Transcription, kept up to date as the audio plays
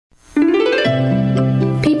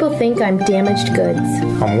think I'm damaged goods.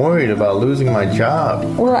 I'm worried about losing my job.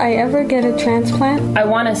 Will I ever get a transplant? I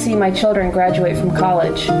want to see my children graduate from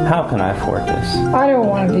college. How can I afford this? I don't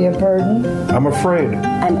want to be a burden. I'm afraid.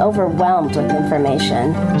 I'm overwhelmed with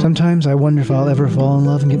information. Sometimes I wonder if I'll ever fall in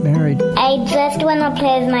love and get married. I just want to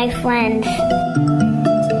play with my friends.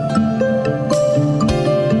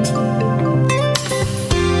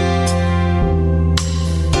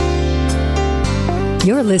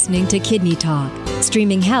 You're listening to Kidney Talk,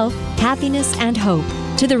 streaming health, happiness, and hope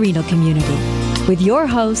to the renal community, with your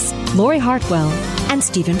hosts, Lori Hartwell and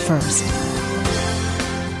Stephen Furst.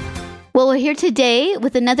 Well, we're here today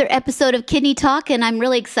with another episode of Kidney Talk, and I'm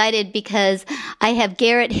really excited because I have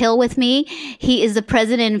Garrett Hill with me. He is the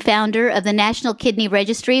president and founder of the National Kidney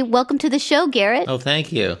Registry. Welcome to the show, Garrett. Oh,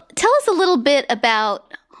 thank you. Tell us a little bit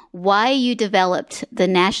about why you developed the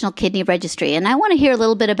National Kidney Registry, and I want to hear a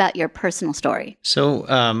little bit about your personal story. So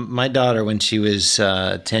my daughter, when she was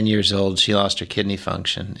 10 years old, she lost her kidney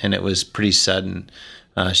function, and it was pretty sudden.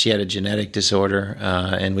 She had a genetic disorder,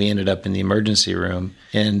 and we ended up in the emergency room.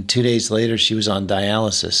 And 2 days later, she was on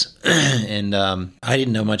dialysis. And I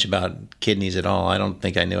didn't know much about kidneys at all. I don't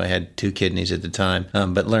think I knew I had 2 kidneys at the time,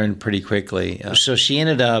 but learned pretty quickly. So she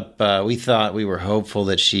ended up, we were hopeful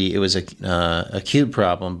that it was a acute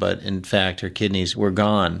problem, but in fact, her kidneys were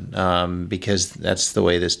gone because that's the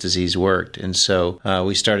way this disease worked. And so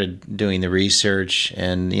we started doing the research,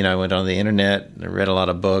 and, I went on the internet, I read a lot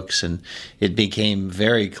of books, and it became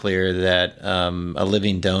very clear that a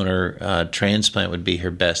living donor transplant would be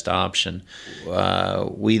her best option.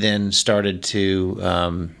 We then started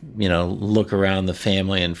to, look around the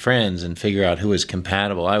family and friends and figure out who was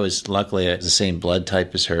compatible. I was luckily the same blood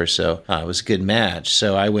type as her, so it was a good match.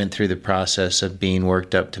 So I went through the process of being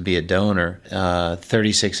worked up to be a donor.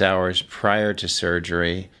 36 hours prior to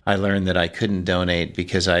surgery, I learned that I couldn't donate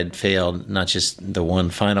because I'd failed not just the one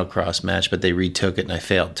final cross match, but they retook it and I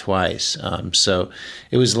failed twice. So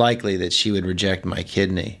it was likely that she would reject my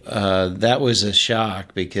kidney. That was a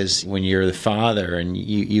shock because when you're the father and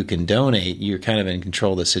you can donate, you're kind of in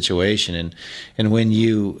control of the situation. And when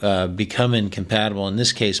you become incompatible, in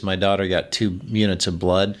this case, my daughter got 2 units of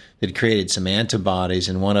blood that created some antibodies,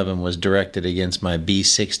 and one of them was directed against my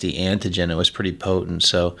B60 antigen. It was pretty potent.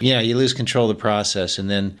 So, you lose control of the process.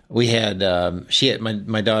 And then we had,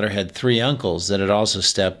 my daughter had 3 uncles that had also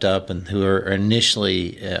stepped up and who were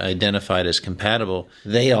initially identified as compatible.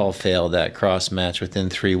 They all failed that cross match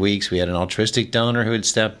within 3 weeks. We had an altruistic donor who had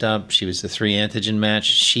stepped up. She was the 3 antigen match.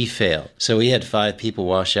 She failed. So we had 5 people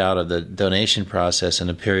wash out of the donation process in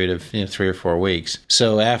a period of 3 or 4 weeks.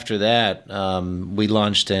 So after that, we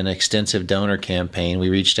launched an extensive donor campaign. We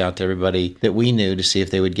reached out to everybody that we knew to see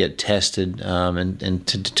if they would get tested and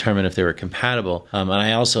to determine if they were compatible. And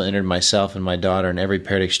I also entered myself and my daughter in every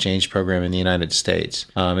paired exchange program in the United States.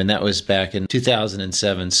 And that was back in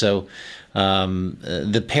 2007. So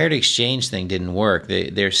the paired exchange thing didn't work.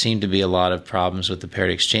 There seemed to be a lot of problems with the paired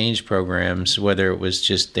exchange programs, whether it was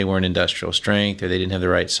just they weren't industrial strength or they didn't have the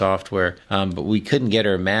right software. But we couldn't get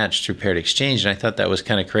her a match through paired exchange, and I thought that was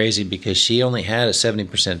kind of crazy because she only had a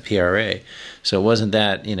 70% PRA. So it wasn't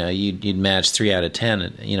that, you'd match 3 out of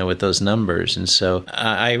 10, with those numbers. And so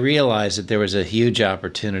I realized that there was a huge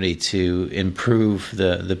opportunity to improve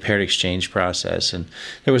the paired exchange process. And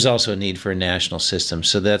there was also a need for a national system.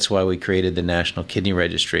 So that's why we created the National Kidney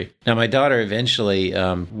Registry. Now, my daughter eventually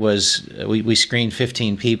we screened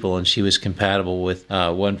 15 people, and she was compatible with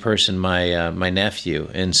one person, my nephew.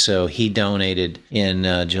 And so he donated in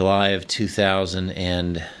July of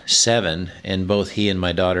 2007, and both he and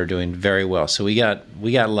my daughter are doing very well. So we got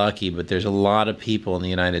lucky, but there's a lot of people in the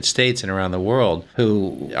United States and around the world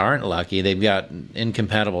who aren't lucky. They've got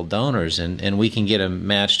incompatible donors, and we can get them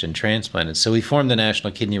matched and transplanted. So we formed the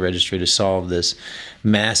National Kidney Registry to solve this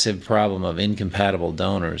massive problem of incompatible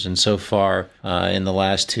donors. And so far, in the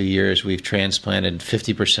last 2 years, we've transplanted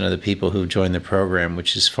 50% of the people who've joined the program,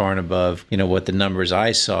 which is far and above, what the numbers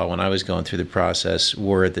I saw when I was going through the process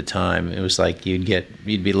were at the time. It was like you'd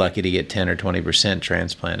be lucky to get 10 or 20%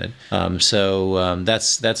 transplanted. So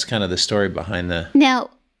that's kind of the story behind the... Now,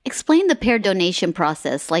 explain the paired donation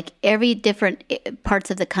process. Like every different parts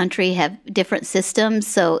of the country have different systems.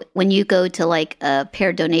 So when you go to like a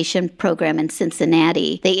paired donation program in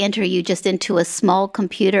Cincinnati, they enter you just into a small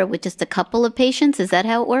computer with just a couple of patients. Is that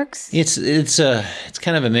how it works? It's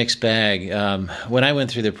kind of a mixed bag. When I went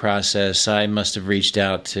through the process, I must have reached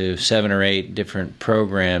out to 7 or 8 different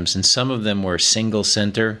programs, and some of them were single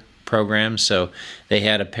center programs. So they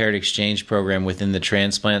had a paired exchange program within the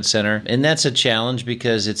transplant center, and that's a challenge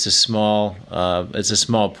because it's a small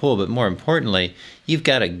pool. But more importantly, you've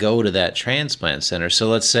got to go to that transplant center. So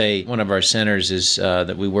let's say one of our centers is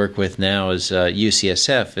that we work with now is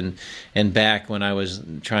UCSF, and back when I was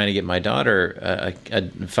trying to get my daughter,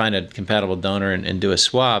 find a compatible donor and do a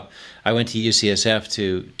swap, I went to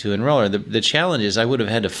UCSF to enroll her. The challenge is I would have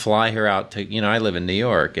had to fly her out to, I live in New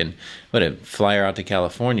York, and would have fly her out to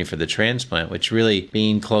California for the transplant, which really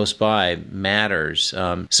being close by matters.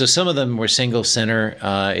 So some of them were single center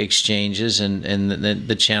exchanges, and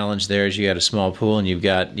the challenge there is you got a small pool and you've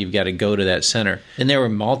got to go to that center. And there were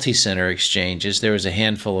multi-center exchanges. There was a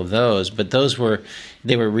handful of those, but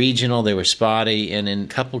they were regional, they were spotty, and in a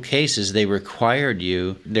couple cases they required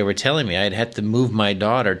they were telling me I'd have to move my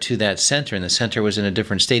daughter to that center, and the center was in a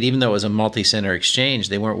different state. Even though it was a multi-center exchange,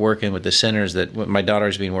 they weren't working with the centers that my daughter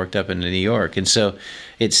was being worked up in New York. And so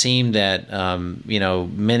it seemed that,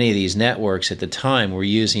 many of these networks at the time were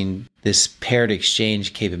using this paired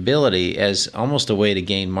exchange capability as almost a way to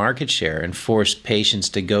gain market share and force patients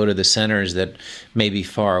to go to the centers that may be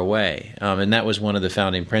far away. And that was one of the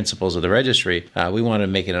founding principles of the registry. We wanted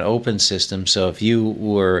to make it an open system, so if you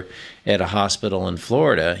were at a hospital in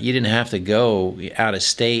Florida, you didn't have to go out of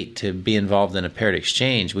state to be involved in a paired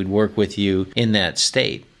exchange. We'd work with you in that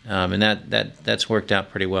state. And that's worked out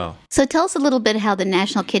pretty well. So tell us a little bit how the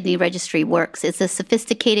National Kidney Registry works. It's a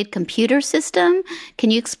sophisticated computer system.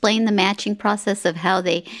 Can you explain the matching process of how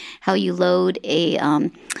you load a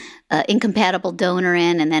incompatible donor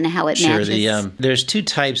in, and then how it matches? Sure. There's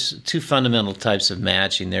two fundamental types of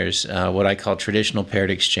matching. There's what I call traditional paired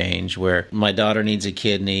exchange, where my daughter needs a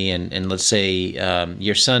kidney, and let's say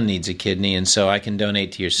your son needs a kidney, and so I can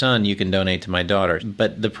donate to your son, you can donate to my daughter.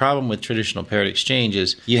 But the problem with traditional paired exchange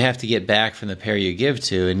is you have to get back from the pair you give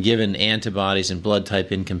to, and given antibodies and blood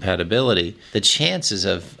type incompatibility, the chances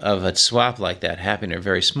of a swap like that happening are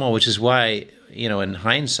very small, which is why, in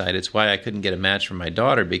hindsight, it's why I couldn't get a match for my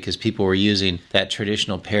daughter, because people were using that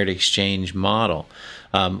traditional paired exchange model.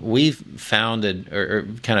 We've founded or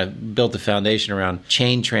kind of built the foundation around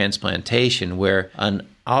chain transplantation, where an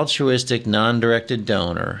altruistic, non-directed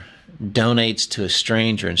donor donates to a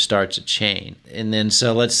stranger and starts a chain. And then,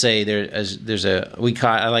 so let's say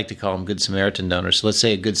I like to call them Good Samaritan donors. So let's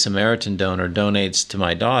say a Good Samaritan donor donates to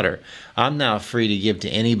my daughter. I'm now free to give to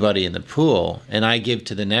anybody in the pool, and I give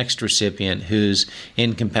to the next recipient, whose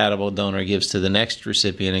incompatible donor gives to the next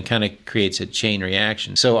recipient, and kind of creates a chain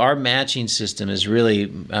reaction. So our matching system is really,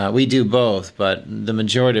 we do both, but the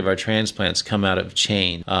majority of our transplants come out of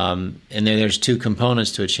chain. And then there's two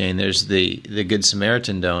components to a chain. There's the Good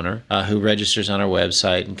Samaritan donor who registers on our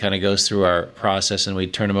website and kind of goes through our process, and we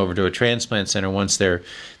turn them over to a transplant center once they're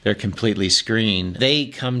completely screened. They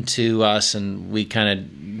come to us, and we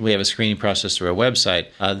have a screening process through our website.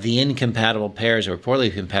 The incompatible pairs or poorly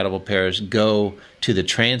compatible pairs go to the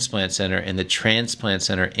transplant center, and the transplant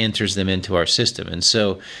center enters them into our system. And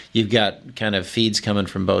so you've got kind of feeds coming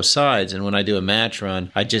from both sides. And when I do a match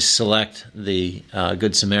run, I just select the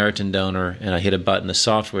Good Samaritan donor, and I hit a button. The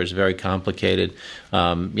software is very complicated.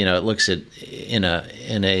 It looks at in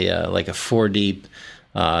a like a 4-deep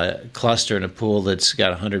cluster in a pool that's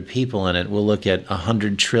got 100 people in it. We'll look at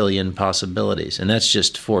 100 trillion possibilities, and that's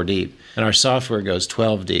just 4 deep. And our software goes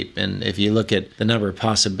 12 deep. And if you look at the number of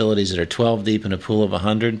possibilities that are 12 deep in a pool of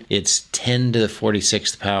 100, it's 10 to the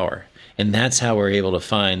 46th power. And that's how we're able to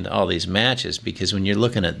find all these matches, because when you're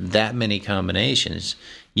looking at that many combinations,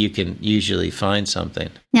 you can usually find something.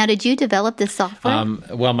 Now, did you develop this software?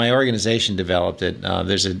 Well, my organization developed it.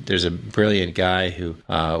 There's a brilliant guy who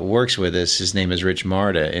works with us. His name is Rich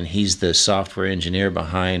Marta, and he's the software engineer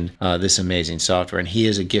behind this amazing software, and he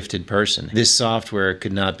is a gifted person. This software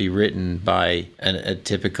could not be written by a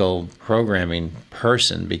typical programming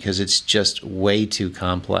person, because it's just way too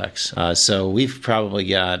complex. So we've probably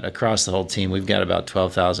got, across the whole team, we've got about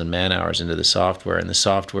 12,000 man-hours into the software, and the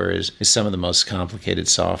software is some of the most complicated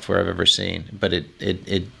software I've ever seen, but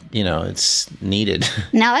it's needed.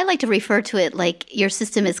 Now, I like to refer to it like your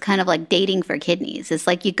system is kind of like dating for kidneys. It's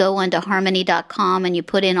like you go onto harmony.com and you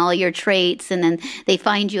put in all your traits, and then they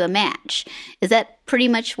find you a match. Is that pretty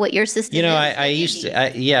much what your system is? I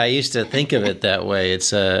used to think of it that way.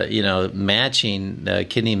 It's matching,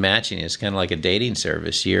 kidney matching is kind of like a dating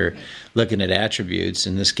service. You're looking at attributes.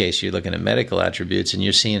 In this case, you're looking at medical attributes, and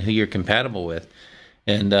you're seeing who you're compatible with,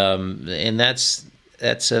 and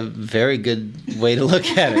that's a very good way to look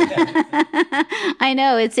at it. I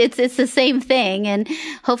know, it's the same thing, and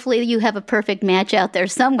hopefully you have a perfect match out there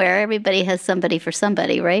somewhere. Everybody has somebody for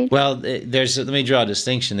somebody, right? Well, let me draw a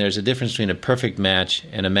distinction. There's a difference between a perfect match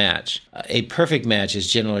and a match. A perfect match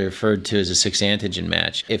is generally referred to as a 6-antigen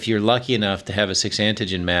match. If you're lucky enough to have a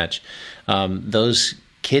 6-antigen match, those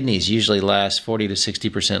kidneys usually last 40 to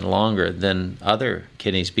 60% longer than other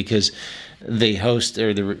kidneys because the host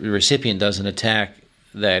or the recipient doesn't attack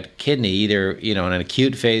that kidney either, in an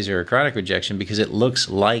acute phase or a chronic rejection because it looks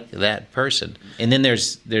like that person. And then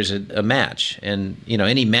there's a match, and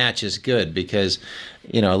any match is good because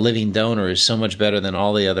a living donor is so much better than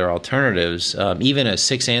all the other alternatives. Even a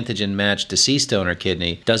 6-antigen matched deceased donor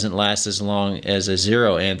kidney doesn't last as long as a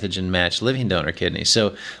 0-antigen matched living donor kidney.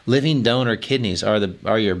 So living donor kidneys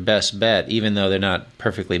are your best bet, even though they're not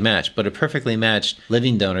perfectly matched. But a perfectly matched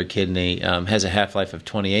living donor kidney has a half-life of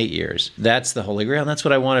 28 years. That's the holy grail, and that's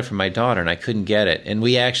what I wanted for my daughter, and I couldn't get it. And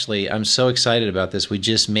I'm so excited about this. We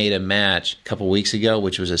just made a match a couple weeks ago,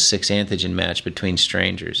 which was a 6-antigen match between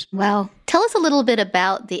strangers. Wow. Tell us a little bit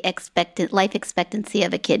about the life expectancy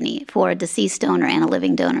of a kidney for a deceased donor and a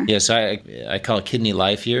living donor. Yes, I call it kidney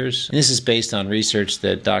life years. And this is based on research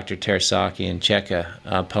that Dr. Terasaki and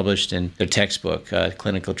Cheka published in their textbook,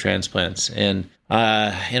 Clinical Transplants. And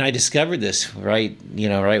I discovered this right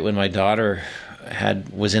when my daughter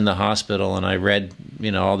was in the hospital, and I read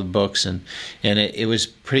all the books, and it was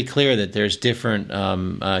pretty clear that there's different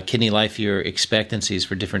kidney life year expectancies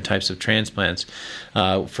for different types of transplants.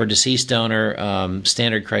 For deceased donor,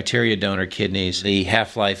 standard criteria donor kidneys, the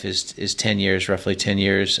half-life is 10 years, roughly 10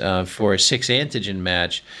 years. For a 6-antigen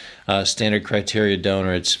match, standard criteria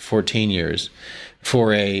donor, it's 14 years.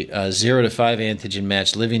 For a 0 to 5 antigen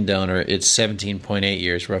matched living donor, it's 17.8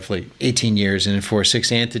 years, roughly 18 years. And for a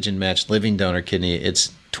 6 antigen matched living donor kidney,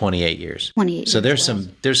 it's 28 years. 28 so years.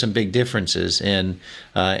 there's some big differences. And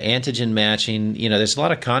antigen matching, there's a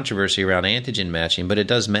lot of controversy around antigen matching, but it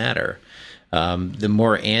does matter. The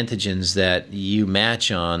more antigens that you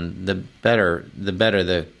match on, the better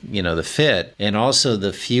the fit, and also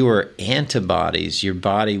the fewer antibodies your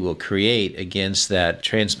body will create against that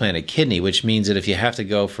transplanted kidney, which means that if you have to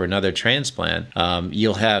go for another transplant,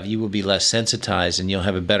 you will be less sensitized and you'll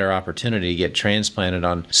have a better opportunity to get transplanted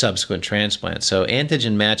on subsequent transplants. So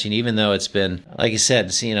antigen matching, even though it's been, like I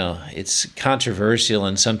said, it's controversial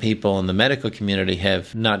and some people in the medical community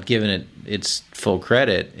have not given it its full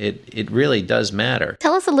credit, it really does matter.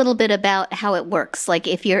 Tell us a little bit about how it works. Like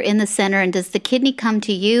if you're in the center, and does the kidney come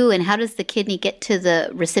to you, and how does the kidney get to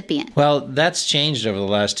the recipient? Well, that's changed over the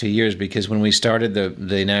last 2 years because when we started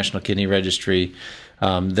the National Kidney Registry,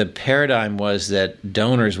 the paradigm was that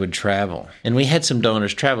donors would travel. And we had some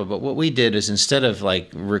donors travel, but what we did is instead of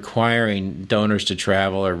requiring donors to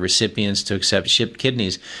travel or recipients to accept shipped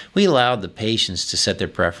kidneys, we allowed the patients to set their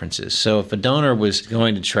preferences. So if a donor was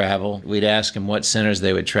going to travel, we'd ask them what centers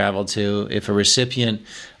they would travel to. If a recipient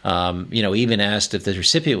even asked if the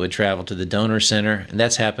recipient would travel to the donor center, and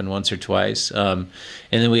that's happened once or twice. And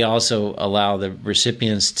then we also allow the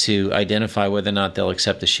recipients to identify whether or not they'll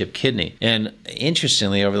accept a shipped kidney. And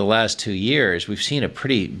interestingly, over the last 2 years, we've seen a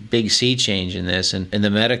pretty big sea change in this, and the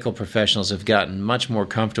medical professionals have gotten much more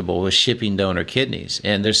comfortable with shipping donor kidneys.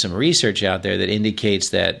 And there's some research out there that indicates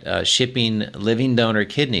that shipping living donor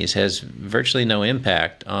kidneys has virtually no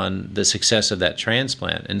impact on the success of that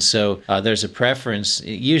transplant. And so there's a preference.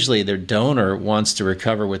 Usually their donor wants to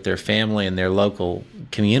recover with their family and their local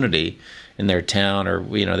community in their town or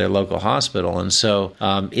their local hospital, and so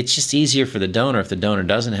it's just easier for the donor if the donor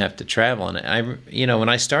doesn't have to travel. And when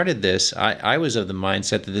I started this, I was of the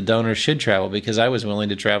mindset that the donor should travel because I was willing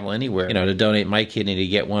to travel anywhere, to donate my kidney to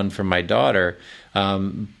get one for my daughter.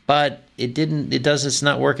 But it's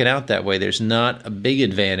not working out that way. There's not a big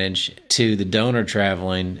advantage to the donor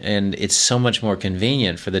traveling, and it's so much more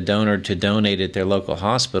convenient for the donor to donate at their local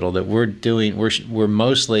hospital that we're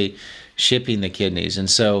mostly shipping the kidneys. And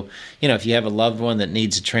so, if you have a loved one that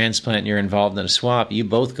needs a transplant and you're involved in a swap, you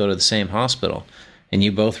both go to the same hospital and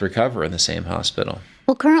you both recover in the same hospital.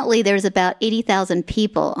 Well, currently there's about 80,000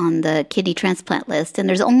 people on the kidney transplant list, and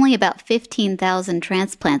there's only about 15,000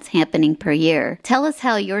 transplants happening per year. Tell us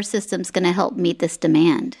how your system's going to help meet this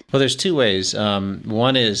demand. Well, there's two ways.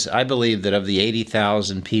 One is I believe that of the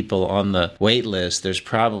 80,000 people on the wait list, there's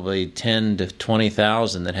probably 10 to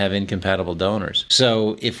 20,000 that have incompatible donors.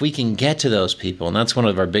 So if we can get to those people, and that's one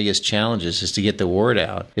of our biggest challenges is to get the word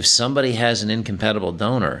out. If somebody has an incompatible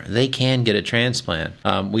donor, they can get a transplant.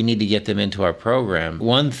 We need to get them into our program.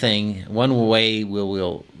 One way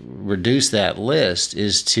we'll reduce that list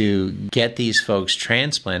is to get these folks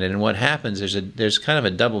transplanted. And what happens, there's kind of a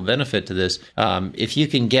double benefit to this. If you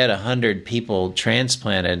can get 100 people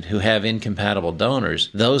transplanted who have incompatible donors,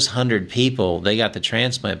 those 100 people, they got the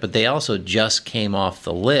transplant, but they also just came off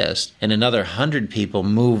the list, and another 100 people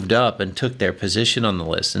moved up and took their position on the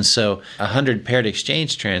list. And so 100 paired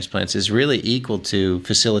exchange transplants is really equal to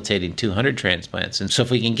facilitating 200 transplants. And so if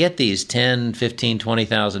we can get these 10, 15,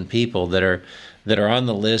 20,000 people that are that are on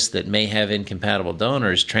the list that may have incompatible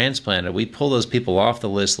donors transplanted. We pull those people off the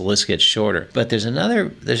list gets shorter. But there's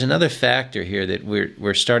another factor here that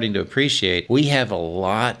we're starting to appreciate. We have a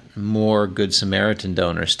lot more Good Samaritan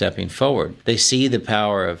donors stepping forward. They see the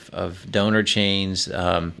power of donor chains.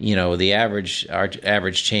 Our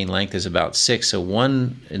average chain length is about 6. So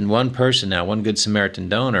one person now, one Good Samaritan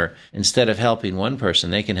donor, instead of helping one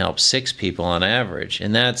person, they can help 6 people on average.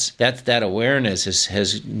 And that awareness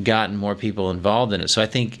has gotten more people involved in it. So I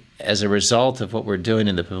think as a result of what we're doing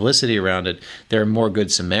in the publicity around it, there are more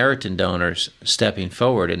Good Samaritan donors stepping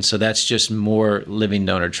forward. And so that's just more living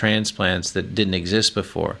donor transplants that didn't exist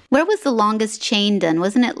before. Where was the longest chain done?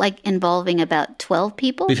 Wasn't it like involving about 12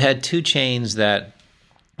 people? We've had 2 chains that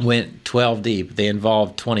went 12 deep. They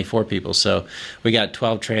involved 24 people. So we got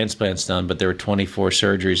 12 transplants done, but there were 24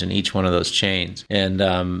 surgeries in each one of those chains. And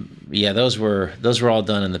those were all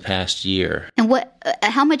done in the past year. And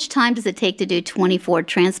how much time does it take to do 24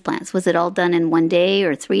 transplants? Was it all done in 1 day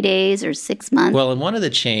or 3 days or 6 months? Well, in one of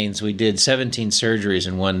the chains, we did 17 surgeries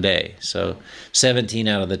in 1 day. So 17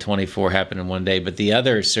 out of the 24 happened in 1 day. But the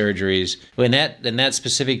other surgeries, in that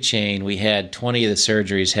specific chain, we had 20 of the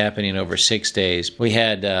surgeries happening over 6 days. We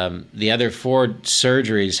had the other 4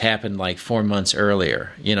 surgeries happened like 4 months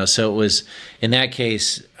earlier. So it was, in that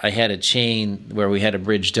case, I had a chain where we had a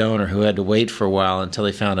bridge donor who had to wait for a while until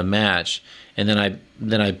they found a match. And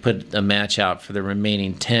then I put a match out for the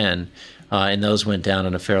remaining 10, and those went down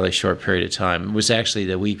in a fairly short period of time. It was actually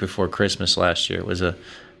the week before Christmas last year. It was a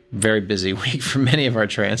very busy week for many of our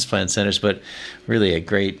transplant centers, but really a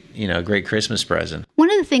great Christmas present.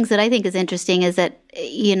 One of the things that I think is interesting is that,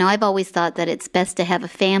 I've always thought that it's best to have a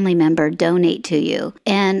family member donate to you.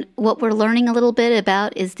 And what we're learning a little bit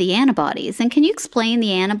about is the antibodies. And can you explain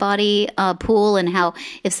the antibody pool and how,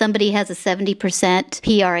 if somebody has a 70%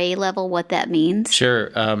 PRA level, what that means?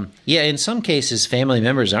 Sure. In some cases, family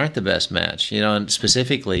members aren't the best match. And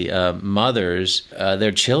specifically mothers,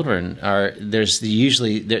 their children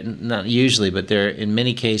not usually, but there in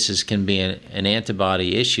many cases can be an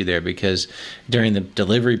antibody issue there, because during the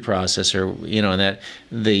delivery process, or that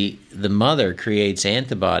the mother creates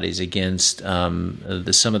antibodies against some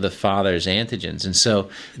of the father's antigens, and so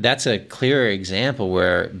that's a clear example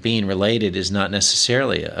where being related is not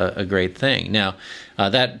necessarily a great thing. Now,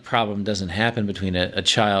 that problem doesn't happen between a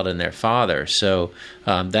child and their father, so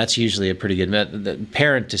that's usually a pretty good match. The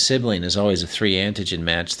parent to sibling is always a 3 antigen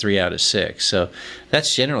match, 3 out of 6. So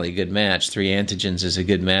that's generally a good match. 3 antigens is a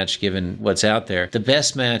good match given what's out there. The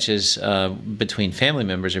best matches between family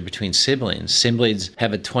members are between siblings. Siblings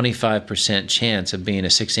have a 25% chance of being a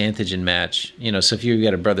 6 antigen match. So if you've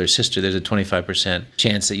got a brother or sister, there's a 25%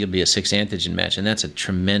 chance that you'll be a 6 antigen match, and that's a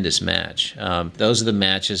tremendous match. Those are the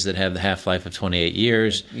matches that have the half-life of 28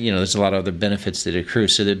 years. There's a lot of other benefits that accrue.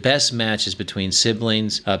 So the best matches between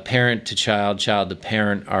siblings, parent to child, child to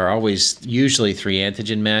parent, are always usually 3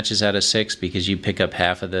 antigen matches out of 6, because you pick up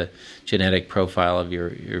half of the genetic profile of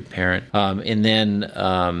your parent. And then,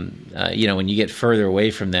 when you get further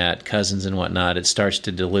away from that, cousins and whatnot, it starts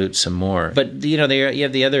to dilute some more. But, you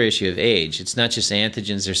have the other issue of age. It's not just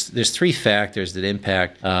antigens. There's 3 factors that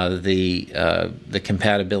impact the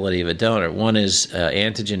compatibility of a donor. One is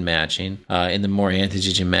antigen matching, and the more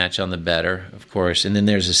antigens you match on, the better, of course. And then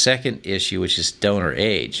there's a second issue, which is donor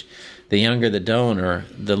age. The younger the donor,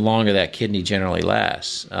 the longer that kidney generally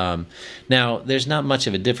lasts. Now, there's not much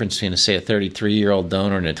of a difference between, say, a 33-year-old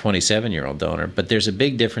donor and a 27-year-old donor, but there's a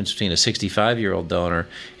big difference between a 65-year-old donor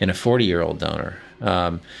and a 40-year-old donor.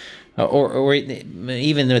 Or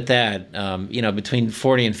even with that, between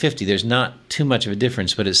 40 and 50, there's not too much of a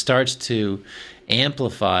difference, but it starts to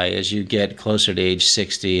amplify as you get closer to age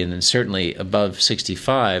 60, and then certainly above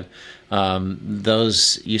 65.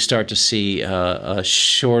 You start to see a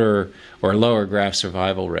shorter or lower graft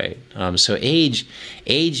survival rate. So age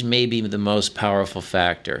may be the most powerful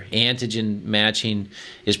factor. Antigen matching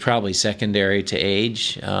is probably secondary to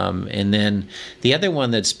age. And then the other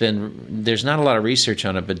one there's not a lot of research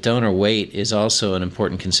on it, but donor weight is also an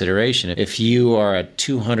important consideration. If you are a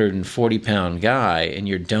 240-pound guy and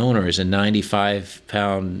your donor is a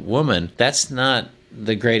 95-pound woman, that's not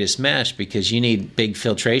the greatest match, because you need big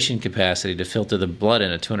filtration capacity to filter the blood in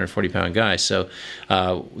a 240-pound guy. So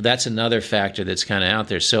that's another factor that's kind of out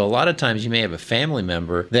there. So a lot of times you may have a family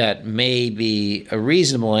member that may be a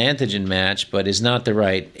reasonable antigen match, but is not the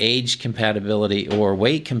right age compatibility or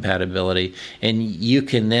weight compatibility, and you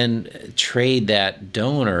can then trade that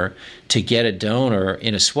donor to get a donor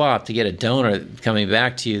in a swap, to get a donor coming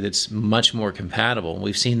back to you that's much more compatible.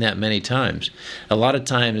 We've seen that many times. A lot of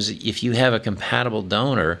times, if you have a compatible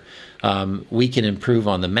donor, we can improve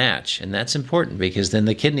on the match. And that's important because then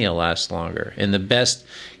the kidney will last longer. And the best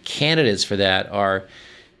candidates for that are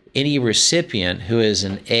any recipient who is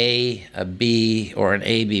an A, a B, or an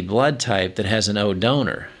AB blood type that has an O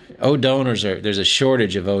donor. O donors there's a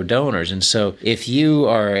shortage of O donors. And so if you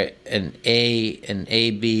are an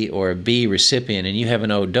AB, or a B recipient and you have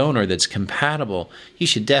an O donor that's compatible, you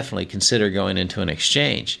should definitely consider going into an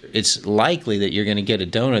exchange. It's likely that you're going to get a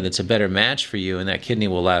donor that's a better match for you and that kidney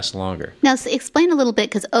will last longer. Now, so explain a little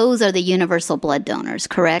bit, because O's are the universal blood donors,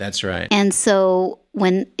 correct? That's right. And so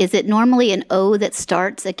is it normally an O that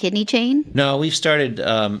starts a kidney chain? No, we've started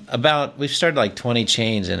like 20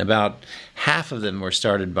 chains, and about half of them were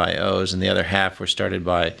started by O's, and the other half were started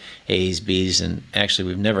by A's, B's, and actually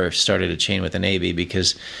we've never started a chain with an AB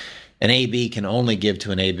because an AB can only give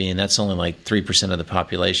to an AB, and that's only like 3% of the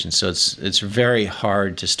population. So it's very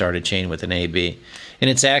hard to start a chain with an AB, and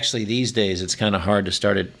it's actually these days it's kind of hard to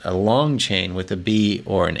start a long chain with a B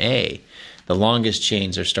or an A. The longest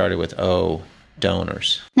chains are started with O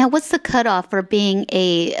donors. Now, what's the cutoff for being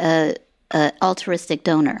a altruistic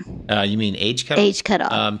donor? You mean age cutoff? Age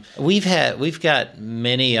cutoff. We've got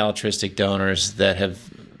many altruistic donors that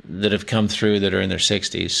have come through that are in their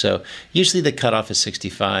 60s. So usually the cutoff is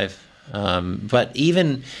 65. But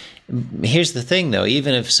here's the thing, though.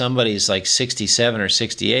 Even if somebody's like 67 or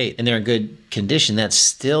 68 and they're in good condition, that's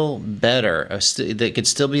still better. That could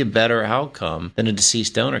still be a better outcome than a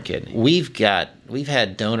deceased donor kidney. We've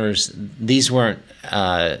had donors. These weren't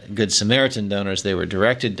Good Samaritan donors. They were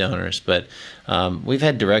directed donors. But we've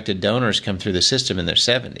had directed donors come through the system in their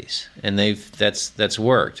 70s, and that's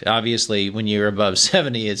worked. Obviously, when you're above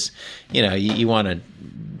 70, it's you want to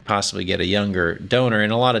possibly get a younger donor,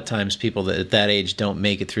 and a lot of times people at that age don't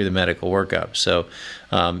make it through the medical workup. So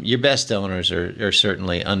your best donors are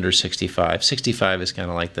certainly under 65. 65 is kind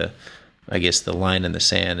of like the line in the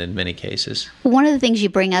sand in many cases. One of the things you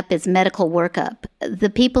bring up is medical workup.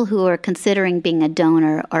 The people who are considering being a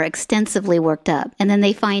donor are extensively worked up, and then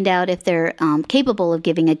they find out if they're capable of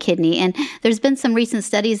giving a kidney. And there's been some recent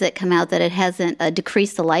studies that come out that it hasn't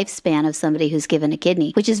decreased the lifespan of somebody who's given a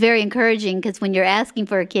kidney, which is very encouraging, because when you're asking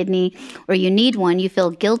for a kidney or you need one, you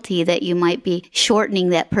feel guilty that you might be shortening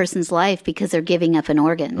that person's life because they're giving up an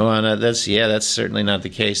organ. Well, and that's certainly not the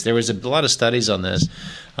case. There was a lot of studies on this.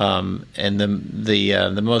 And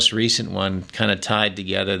the most recent one kind of tied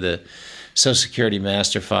together the Social Security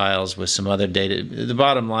master files with some other data. The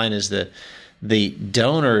bottom line is that living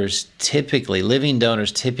donors typically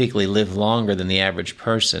live longer than the average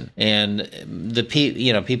person. And the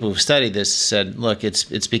people who've studied this said, look,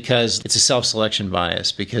 it's because it's a self-selection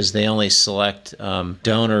bias, because they only select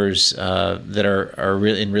donors that are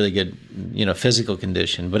in really good physical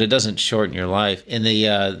condition, but it doesn't shorten your life. And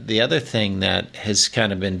the other thing that has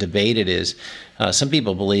kind of been debated is some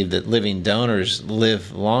people believe that living donors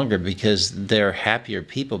live longer because they're happier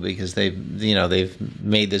people, because they've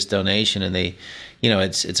made this donation and they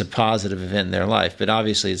it's a positive event in their life. But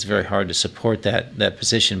obviously it's very hard to support that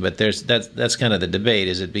position. But that's kind of the debate.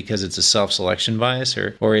 Is it because it's a self-selection bias,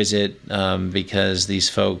 or is it because these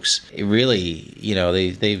folks really,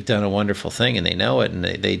 they've done a wonderful thing and they know it, and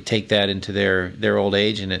they take that into their old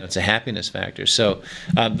age, and it's a happiness factor. So,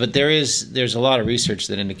 but there's a lot of research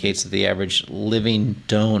that indicates that the average living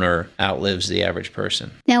donor outlives the average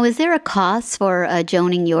person. Now, is there a cost for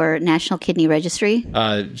joining your National Kidney Registry?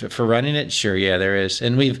 For running it? Sure, yeah, there is.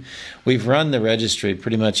 And we've run the registry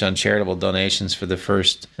pretty much on charitable donations for the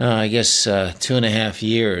first, 2.5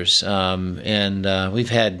 years. And we've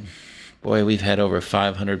had over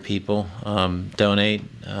 500 people donate.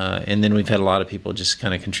 And then we've had a lot of people just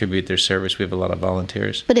kind of contribute their service. We have a lot of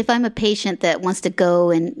volunteers. But if I'm a patient that wants to go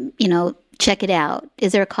and, check it out,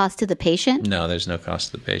 is there a cost to the patient? No, there's no cost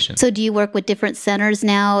to the patient. So do you work with different centers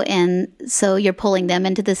now, and so you're pulling them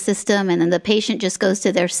into the system, and then the patient just goes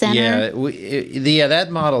to their center? Yeah, that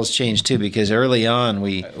model's changed too, because early on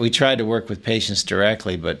we tried to work with patients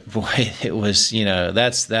directly, but boy, it was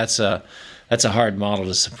that's a hard model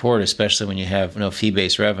to support, especially when you have no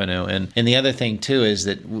fee-based revenue. And the other thing, too, is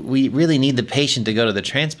that we really need the patient to go to the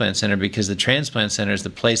transplant center, because the transplant center is the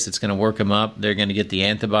place that's going to work them up. They're going to get the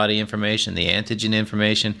antibody information, the antigen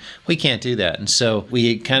information. We can't do that. And so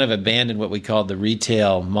we kind of abandoned what we called the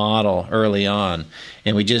retail model early on.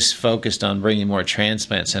 and we just focused on bringing more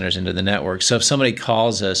transplant centers into the network. So if somebody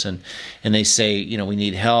calls us and they say, you know, we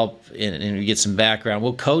need help and we get some background,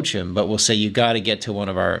 we'll coach them, but we'll say you got to get to one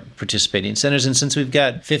of our participating centers. And since we've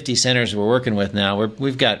got 50 centers we're working with now,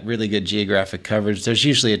 we've got really good geographic coverage. There's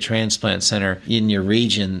usually a transplant center in your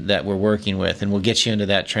region that we're working with, and we'll get you into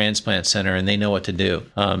that transplant center, and they know what to do.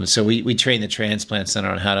 So we train the transplant center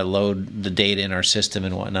on how to load the data in our system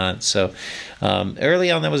and whatnot. So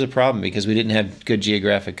early on that was a problem because we didn't have good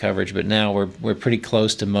geographic coverage, but now we're pretty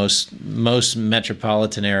close to most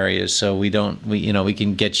metropolitan areas, so we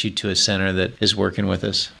can get you to a center that is working with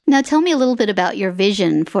us. Now tell me a little bit about your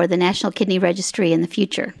vision for the National Kidney Registry in the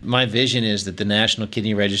future. My vision is that the National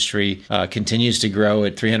Kidney Registry continues to grow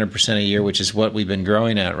at 300% a year, which is what we've been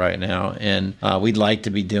growing at right now. And we'd like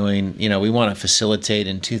to be doing, we want to facilitate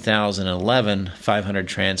in 2011 500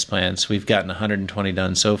 transplants. We've gotten 120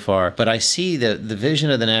 done so far. But I see the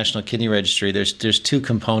vision of the National Kidney Registry, there's two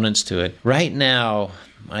components to it. Right now,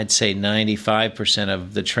 I'd say 95%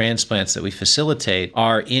 of the transplants that we facilitate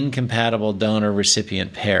are incompatible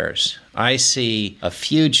donor-recipient pairs. I see a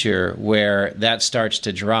future where that starts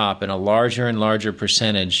to drop, and a larger and larger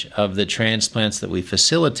percentage of the transplants that we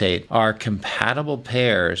facilitate are compatible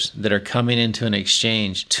pairs that are coming into an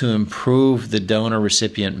exchange to improve the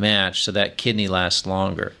donor-recipient match so that kidney lasts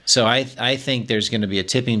longer. So I think there's going to be a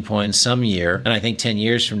tipping point in some year, and I think 10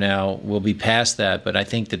 years from now we'll be past that, but I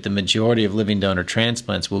think that the majority of living donor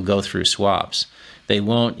transplants will go through swaps. They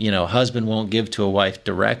won't, husband won't give to a wife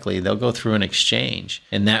directly. They'll go through an exchange,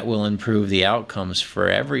 and that will improve the outcomes for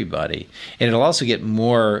everybody. And it'll also get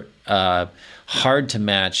more hard to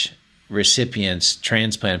match recipients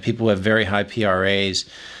transplant. People who have very high PRAs.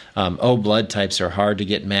 O blood types are hard to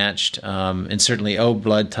get matched, and certainly O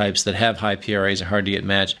blood types that have high PRAs are hard to get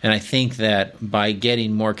matched. And I think that by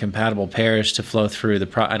getting more compatible pairs to flow through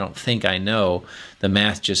I know the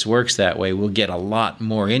math just works that way. We'll get a lot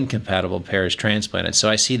more incompatible pairs transplanted.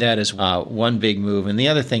 So I see that as one big move. And the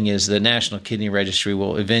other thing is the National Kidney Registry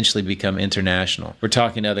will eventually become international. We're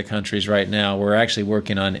talking to other countries right now. We're actually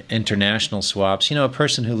working on international swaps. A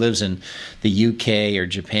person who lives in the UK or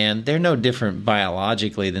Japan, they're no different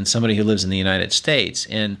biologically than somebody who lives in the United States.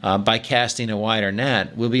 And by casting a wider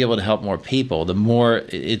net, we'll be able to help more people.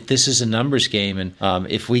 This is a numbers game, and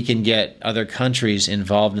if we can get other countries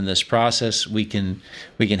involved in this process, we can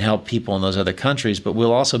help people in those other countries, but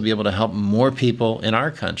we'll also be able to help more people in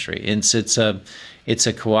our country. It's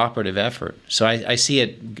a cooperative effort. So I see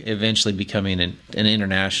it eventually becoming an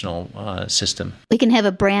international system. We can have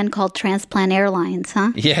a brand called Transplant Airlines,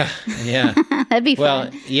 huh? Yeah. That'd be fun.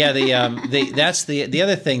 Well, yeah. That's the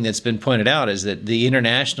other thing that's been pointed out is that the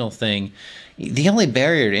international thing. The only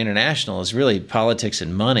barrier to international is really politics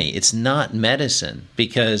and money. It's not medicine,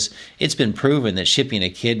 because it's been proven that shipping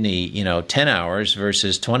a kidney, 10 hours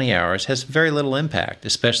versus 20 hours has very little impact,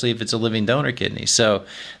 especially if it's a living donor kidney. So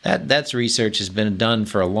that's research has been done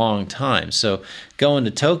for a long time. So going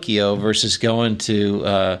to Tokyo versus going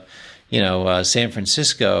to San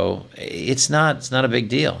Francisco, it's not a big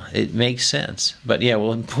deal. It makes sense. But yeah,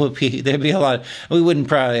 there'd be a lot. We wouldn't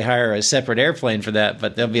probably hire a separate airplane for that,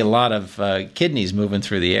 but there'll be a lot of kidneys moving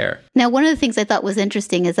through the air. Now, one of the things I thought was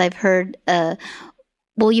interesting is I've heard,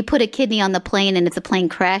 you put a kidney on the plane, and if the plane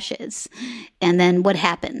crashes, and then what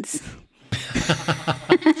happens?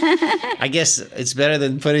 I guess it's better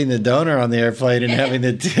than putting the donor on the airplane and having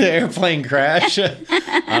the airplane crash.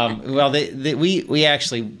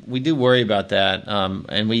 We do worry about that,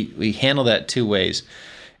 and we handle that two ways.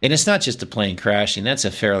 And it's not just a plane crashing. That's a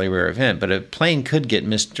fairly rare event, but a plane could get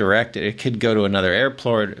misdirected. It could go to another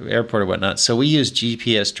airport or whatnot. So we use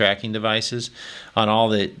GPS tracking devices on all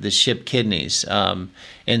the shipped kidneys.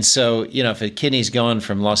 And so, if a kidney's going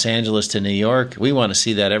from Los Angeles to New York, we want to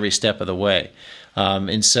see that every step of the way.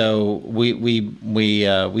 And so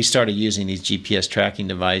we started using these GPS tracking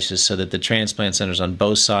devices so that the transplant centers on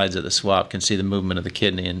both sides of the swap can see the movement of the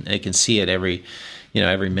kidney, and they can see it every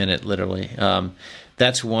minute, literally.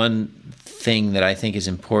 That's one thing that I think is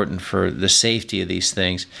important for the safety of these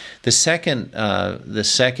things. The second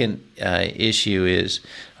issue is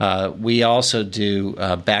we also do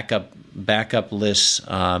backup lists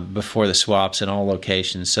before the swaps in all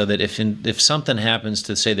locations, so that if something happens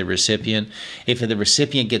to, say, the recipient, if the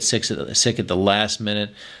recipient gets sick at the last minute,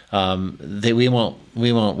 we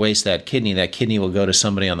won't waste that kidney. That kidney will go to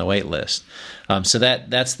somebody on the wait list. So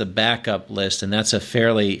that's the backup list, and that's a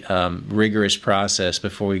fairly rigorous process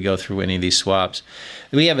before we go through any of these swaps.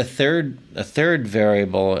 We have a third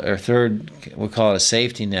variable, or we'll call it a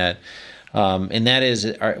safety net. And that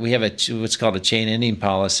is, we have what's called a chain ending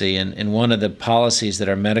policy, and one of the policies that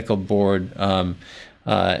our medical board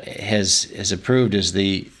has approved is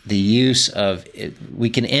the use of it. We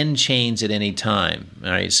can end chains at any time.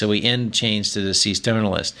 All right, so we end chains to the deceased donor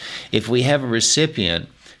list. If we have a recipient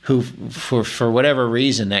who, for whatever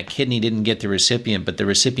reason, that kidney didn't get the recipient, but the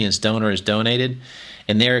recipient's donor is donated,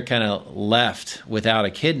 and they're kind of left without a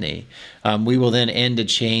kidney, we will then end a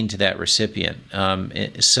chain to that recipient.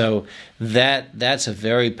 So that's a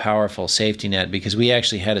very powerful safety net, because we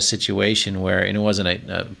actually had a situation where, and it wasn't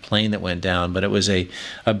a plane that went down, but it was a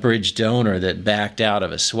bridge donor that backed out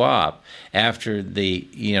of a swap after the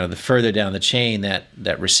further down the chain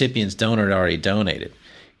that recipient's donor had already donated.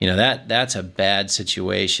 That's a bad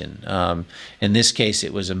situation. In this case,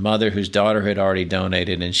 it was a mother whose daughter had already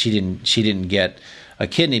donated, and she didn't get a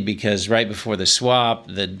kidney because right before the swap,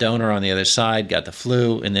 the donor on the other side got the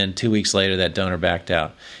flu, and then 2 weeks later, that donor backed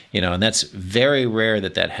out. And that's very rare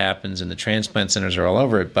that happens, and the transplant centers are all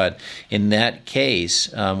over it. But in that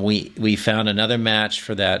case, we found another match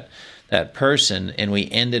for that person, and we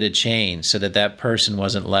ended a chain so that person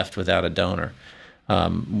wasn't left without a donor.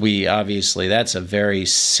 We obviously, that's a very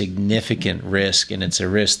significant risk, and it's a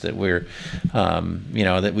risk that we're,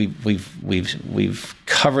 that we've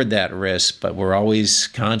covered that risk, but we're always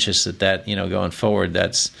conscious that going forward,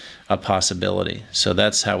 that's a possibility. So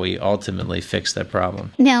that's how we ultimately fix that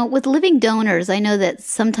problem. Now, with living donors, I know that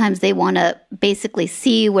sometimes they want to basically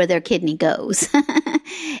see where their kidney goes.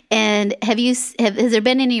 And has there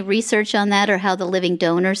been any research on that, or how the living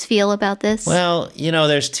donors feel about this? Well,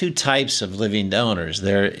 there's two types of living donors.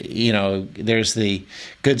 There's the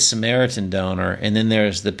Good Samaritan donor, and then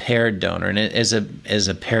there's the paired donor. And as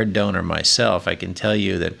a paired donor myself, I can tell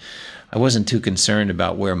you that I wasn't too concerned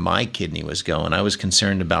about where my kidney was going. I was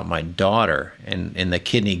concerned about my daughter and the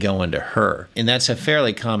kidney going to her. And that's a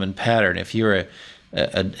fairly common pattern. If you're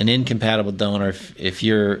an incompatible donor, if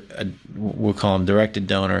you're we'll call them directed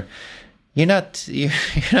donor, you're not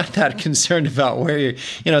that concerned about where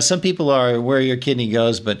some people are where your kidney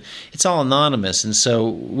goes, but it's all anonymous, and so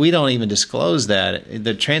we don't even disclose that.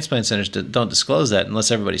 The transplant centers don't disclose that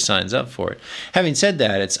unless everybody signs up for it. Having said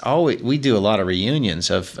that, we do a lot of reunions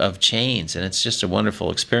of chains, and it's just a wonderful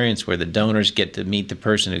experience where the donors get to meet the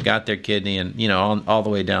person who got their kidney, and all the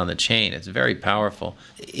way down the chain. It's very powerful.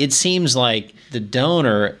 It seems like the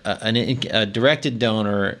donor, a directed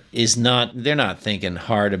donor, they're not thinking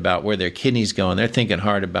hard about where their kidney's going. They're thinking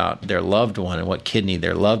hard about their loved one and what kidney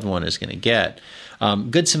their loved one is going to get.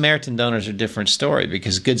 Good Samaritan donors are a different story,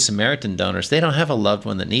 because Good Samaritan donors, they don't have a loved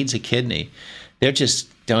one that needs a kidney. They're just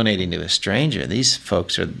donating to a stranger. These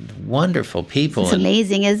folks are wonderful people. It's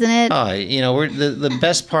amazing, isn't it? We're the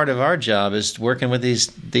best part of our job is working with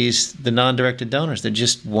the non-directed donors. They're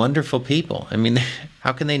just wonderful people. I mean,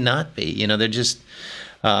 how can they not be? They're just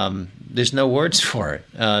there's no words for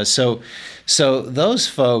it. So those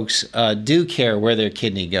folks do care where their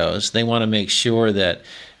kidney goes. They want to make sure that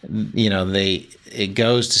it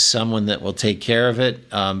goes to someone that will take care of it.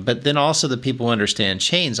 But then also the people who understand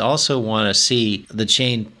chains also want to see the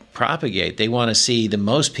chain propagate. They want to see the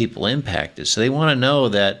most people impacted. So they want to know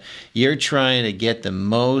that you're trying to get the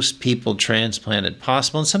most people transplanted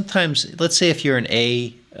possible. And sometimes, let's say if you're an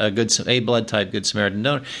A blood type Good Samaritan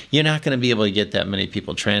donor, you're not going to be able to get that many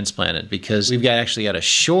people transplanted, because we've actually got a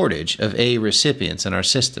shortage of A recipients in our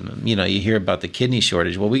system. You hear about the kidney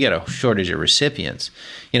shortage. Well, we got a shortage of recipients.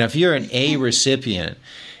 If you're an A recipient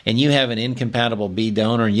and you have an incompatible B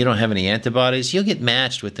donor and you don't have any antibodies, you'll get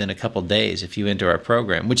matched within a couple days if you enter our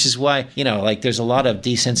program, which is why, there's a lot of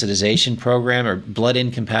desensitization program or blood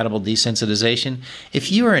incompatible desensitization.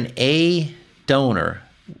 If you are an A donor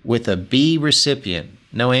with a B recipient,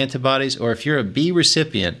 no antibodies, or if you're a B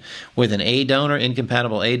recipient with an A donor,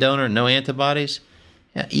 incompatible A donor, no antibodies,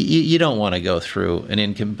 you don't want to go through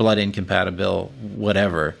an blood incompatible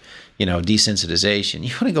whatever, desensitization. You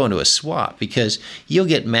want to go into a swap, because you'll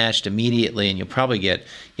get matched immediately, and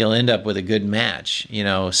you'll end up with a good match.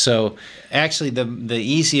 So actually the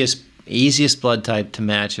easiest blood type to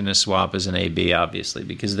match in a swap is an AB, obviously,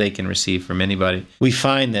 because they can receive from anybody. We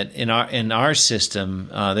find that in our system,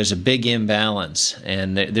 there's a big imbalance,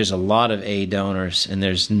 and there's a lot of A donors, and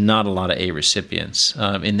there's not a lot of A recipients.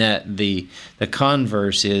 In that the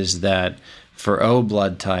converse is that for O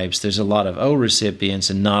blood types, there's a lot of O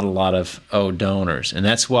recipients and not a lot of O donors. And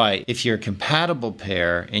that's why if you're a compatible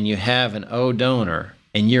pair and you have an O donor,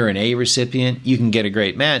 and you're an A recipient, you can get a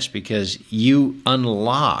great match because you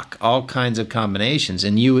unlock all kinds of combinations,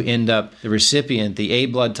 and you end up, the recipient, the A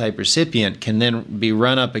blood type recipient, can then be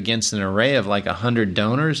run up against an array of like 100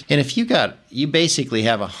 donors. And if you basically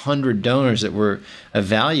have 100 donors that were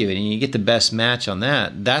evaluated, and you get the best match on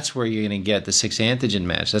that, that's where you're going to get the 6 antigen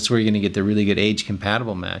match. That's where you're going to get the really good age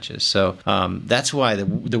compatible matches. So that's why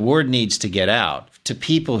the word needs to get out to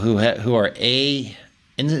people who are A,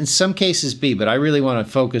 and in some cases B, but I really want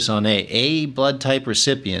to focus on A blood type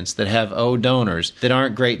recipients that have O donors that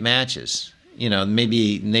aren't great matches. You know,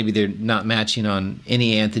 maybe they're not matching on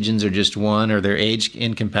any antigens or just one, or they're age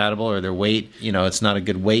incompatible, or their weight, it's not a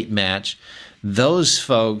good weight match. Those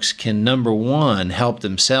folks can, number one, help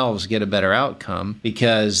themselves get a better outcome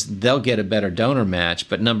because they'll get a better donor match.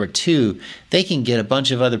 But number two, they can get a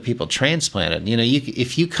bunch of other people transplanted.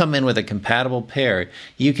 If you come in with a compatible pair,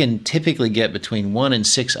 you can typically get between 1 and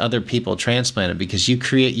 6 other people transplanted because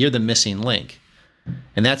you're the missing link.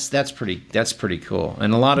 And that's pretty cool.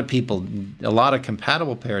 And a lot of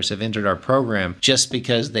compatible pairs have entered our program just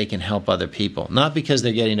because they can help other people, not because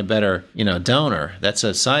they're getting a better, donor. That's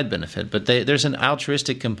a side benefit, but there's an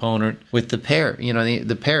altruistic component with the pair,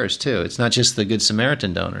 the pairs too. It's not just the Good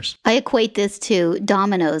Samaritan donors. I equate this to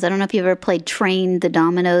dominoes. I don't know if you've ever played Train the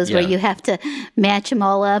Dominoes, where you have to match them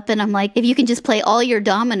all up. And I'm like, if you can just play all your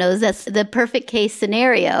dominoes, that's the perfect case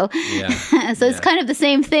scenario. Yeah. So it's kind of the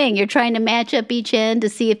same thing. You're trying to match up each end to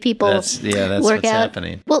see if people that's work what's out.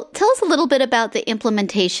 Happening. Well, tell us a little bit about the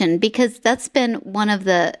implementation, because that's been one of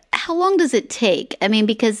the, how long does it take? I mean,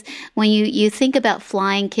 because when you think about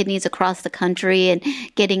flying kidneys across the country and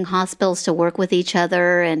getting hospitals to work with each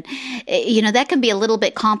other, and, that can be a little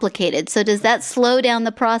bit complicated. So does that slow down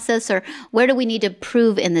the process, or where do we need to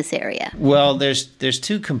improve in this area? Well, there's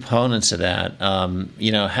 2 components of that.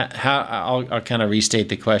 I'll kind of restate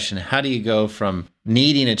the question. How do you go from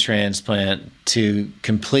needing a transplant to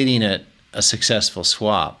completing a successful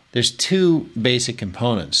swap? There's 2 basic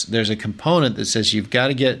components. There's a component that says you've got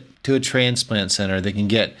to get to a transplant center that can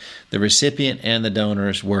get the recipient and the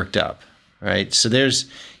donors worked up, right? So there's,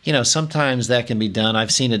 sometimes that can be done.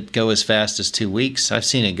 I've seen it go as fast as 2 weeks. I've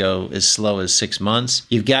seen it go as slow as 6 months.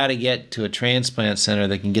 You've got to get to a transplant center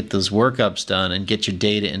that can get those workups done and get your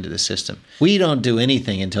data into the system. We don't do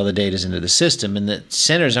anything until the data's into the system, and the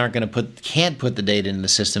centers can't put the data in the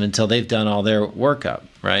system until they've done all their workup,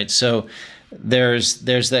 right? So there's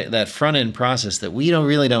that front end process that we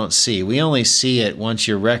really don't see. We only see it once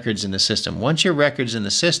your record's in the system. Once your record's in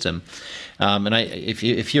the system,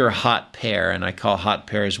 if you're a hot pair, and I call hot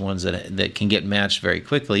pairs ones that can get matched very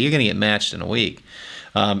quickly, you're going to get matched in a week.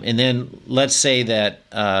 And then let's say that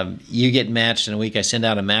you get matched in a week. I send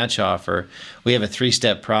out a match offer. We have a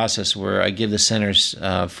 3-step process where I give the centers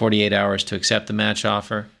 48 hours to accept the match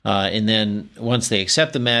offer. And then once they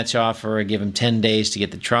accept the match offer, I give them 10 days to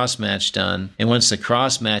get the cross match done. And once the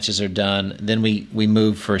cross matches are done, then we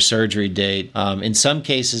move for a surgery date. In some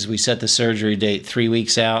cases, we set the surgery date 3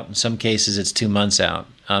 weeks out. In some cases, it's 2 months out.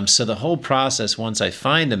 So the whole process, once I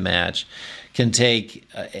find a match, can take...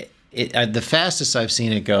 the fastest I've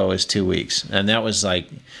seen it go is 2 weeks, and that was like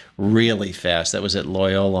really fast. That was at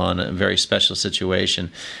Loyola in a very special situation.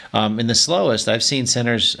 And the slowest, I've seen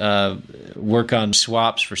centers work on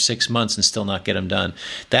swaps for 6 months and still not get them done.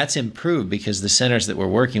 That's improved because the centers that we're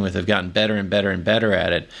working with have gotten better and better and better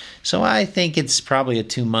at it. So I think it's probably a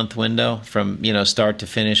 2-month window from start to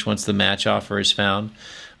finish once the match offer is found.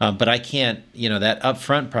 But I can't, that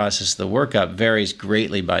upfront process, the workup varies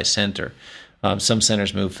greatly by center. Some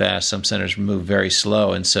centers move fast, some centers move very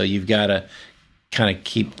slow, and so you've got to kind of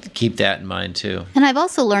keep that in mind too. And I've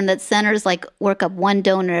also learned that centers work up one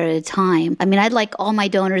donor at a time. I mean, I'd like all my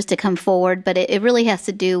donors to come forward, but it really has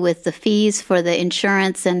to do with the fees for the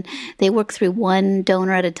insurance, and they work through one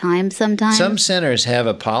donor at a time sometimes. Some centers have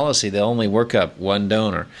a policy they'll only work up one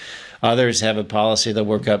donor. Others have a policy they'll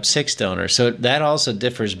work up 6 donors. So that also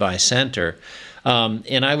differs by center.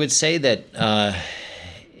 And I would say that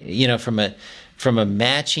from a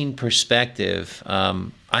matching perspective,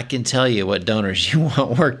 I can tell you what donors you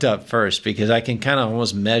want worked up first, because I can kind of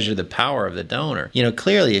almost measure the power of the donor.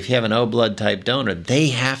 Clearly, if you have an O blood type donor, they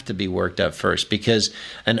have to be worked up first, because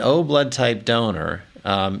an O blood type donor,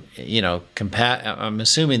 I'm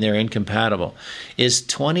assuming they're incompatible, is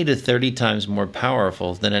 20 to 30 times more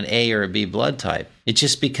powerful than an A or a B blood type. It's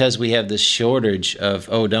just because we have this shortage of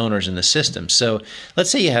O donors in the system. So let's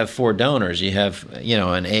say you have 4 donors. You have,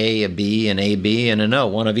 an A, a B, an AB, and an O,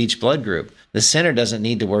 one of each blood group. The center doesn't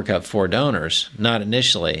need to work up 4 donors, not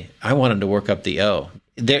initially. I want them to work up the O.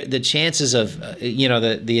 The chances of,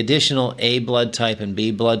 the additional A blood type and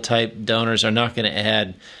B blood type donors are not going to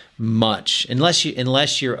add much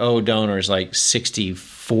unless your O donor is like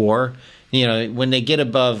 64. You know, when they get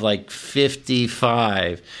above like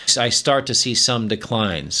 55, I start to see some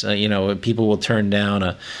declines. You know, people will turn down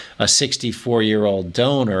a 64-year-old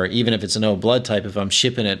donor, even if it's an O blood type, if I'm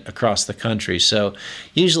shipping it across the country. So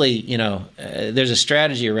usually, you know, there's a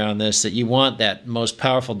strategy around this that you want that most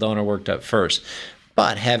powerful donor worked up first.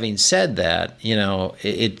 But having said that, you know,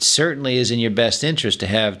 it certainly is in your best interest to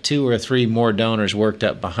have 2 or 3 more donors worked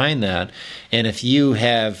up behind that. And if you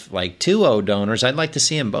have like 2 O donors, I'd like to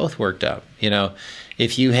see them both worked up. You know,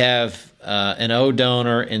 if you have an O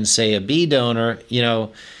donor and say a B donor, you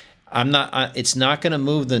know, it's not going to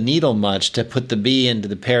move the needle much to put the B into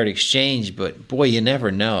the paired exchange, but boy, you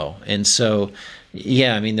never know. And so,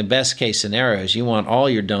 yeah, I mean, the best case scenario is you want all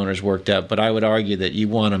your donors worked up, but I would argue that you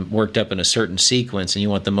want them worked up in a certain sequence, and you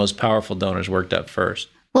want the most powerful donors worked up first.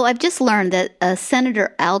 Well, I've just learned that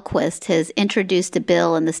Senator Alquist has introduced a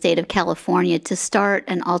bill in the state of California to start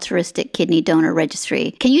an altruistic kidney donor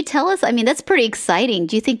registry. Can you tell us? I mean, that's pretty exciting.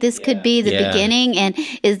 Do you think this could be the beginning? And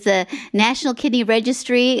is the National Kidney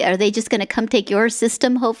Registry, are they just going to come take your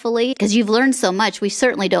system, hopefully? Because you've learned so much. We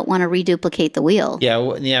certainly don't want to reduplicate the wheel.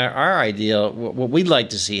 Yeah, our ideal, what we'd like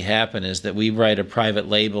to see happen is that we write a private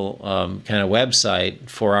label kind of website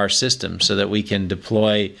for our system so that we can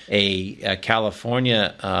deploy a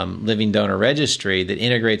California living donor registry that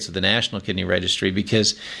integrates with the National Kidney Registry,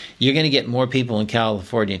 because you're going to get more people in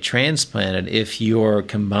California transplanted if you're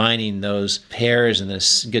combining those pairs and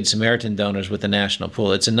the Good Samaritan donors with the national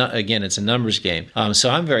pool. It's a numbers game.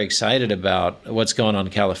 So I'm very excited about what's going on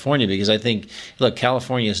in California, because I think, look,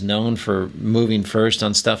 California is known for moving first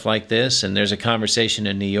on stuff like this, and there's a conversation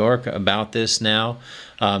in New York about this now.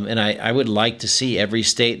 And I would like to see every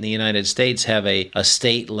state in the United States have a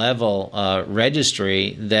state-level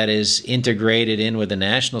registry that is integrated in with the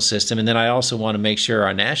national system. And then I also want to make sure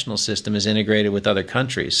our national system is integrated with other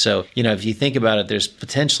countries. So, you know, if you think about it, there's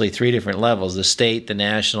potentially 3 different levels: the state, the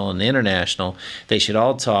national, and the international. They should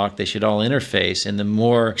all talk. They should all interface. And the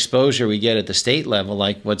more exposure we get at the state level,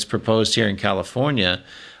 like what's proposed here in California,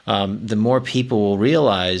 the more people will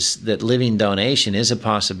realize that living donation is a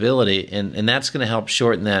possibility, and that's going to help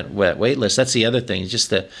shorten that wait list. That's the other thing, just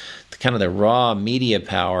the kind of the raw media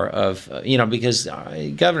power of, because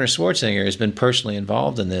Governor Schwarzenegger has been personally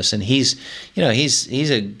involved in this, and he's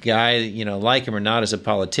a guy, like him or not as a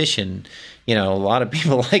politician, a lot of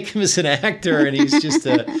people like him as an actor, and he's just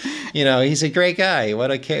he's a great guy. What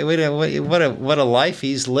a life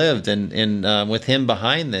he's lived, and with him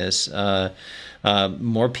behind this,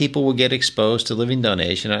 more people will get exposed to living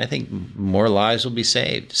donation, and I think more lives will be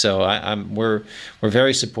saved. So we're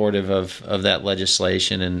very supportive of that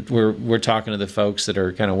legislation, and we're talking to the folks that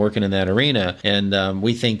are kind of working in that arena, and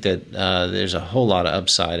we think that there's a whole lot of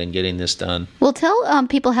upside in getting this done. Well, tell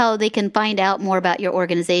people how they can find out more about your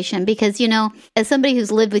organization, because as somebody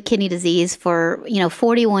who's lived with kidney disease for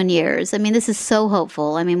 41 years, I mean, this is so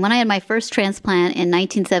hopeful. I mean, when I had my first transplant in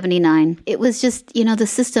 1979, it was just the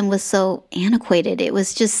system was so antiquated. It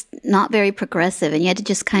was just not very progressive, and you had to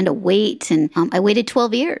just kind of wait. And I waited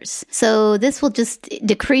 12 years. So this will just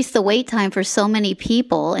decrease the wait time for so many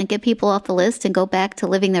people and get people off the list and go back to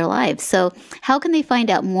living their lives. So how can they find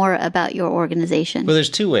out more about your organization? Well, there's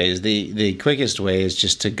 2 ways. The quickest way is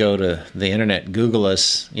just to go to the internet, Google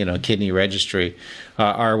us, Kidney Registry.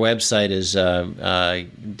 Our website is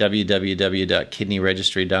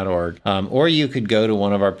www.kidneyregistry.org, or you could go to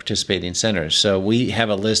one of our participating centers. So we have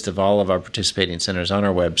a list of all of our participating centers on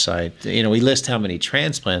our website. We list how many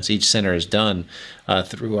transplants each center has done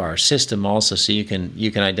through our system also, so you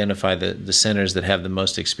can identify the centers that have the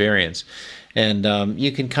most experience. And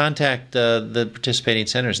you can contact the participating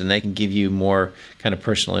centers, and they can give you more kind of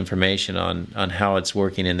personal information on how it's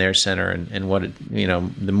working in their center, and what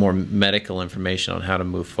the more medical information on how to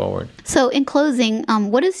move forward. So, in closing,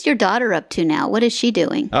 what is your daughter up to now? What is she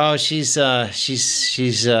doing? Oh, she's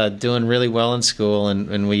doing really well in school,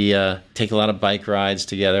 and we take a lot of bike rides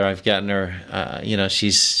together. I've gotten her,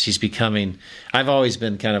 she's becoming. I've always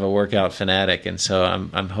been kind of a workout fanatic, and so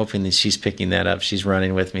I'm hoping that she's picking that up. She's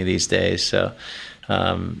running with me these days, so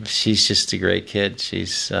she's just a great kid.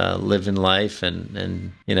 She's living life,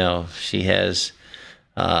 and she has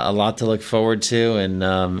a lot to look forward to, and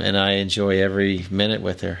I enjoy every minute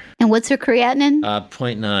with her. And what's her creatinine?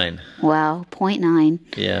 0.9. Wow, 0.9.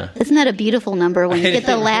 Yeah. Isn't that a beautiful number when you get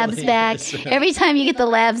the labs really back? Every time you get the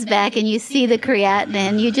labs back and you see the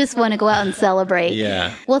creatinine, you just want to go out and celebrate.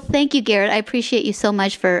 Yeah. Well, thank you, Garrett. I appreciate you so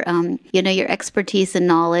much for your expertise and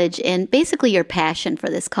knowledge, and basically your passion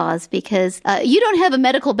for this cause, because you don't have a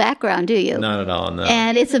medical background, do you? Not at all, no.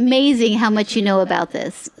 And it's amazing how much you know about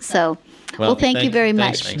this. So Well, thank you very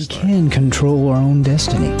much. We can control our own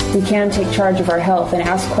destiny. We can take charge of our health and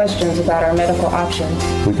ask questions about our medical options.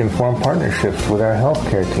 We can form partnerships with our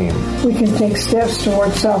healthcare team. We can take steps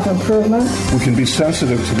towards self-improvement. We can be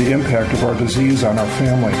sensitive to the impact of our disease on our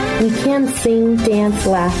family. We can sing, dance,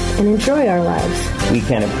 laugh, and enjoy our lives. We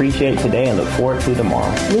can appreciate today and look forward to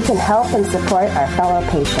tomorrow. We can help and support our fellow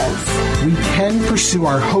patients. We can pursue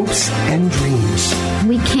our hopes and dreams.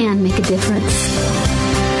 We can make a difference.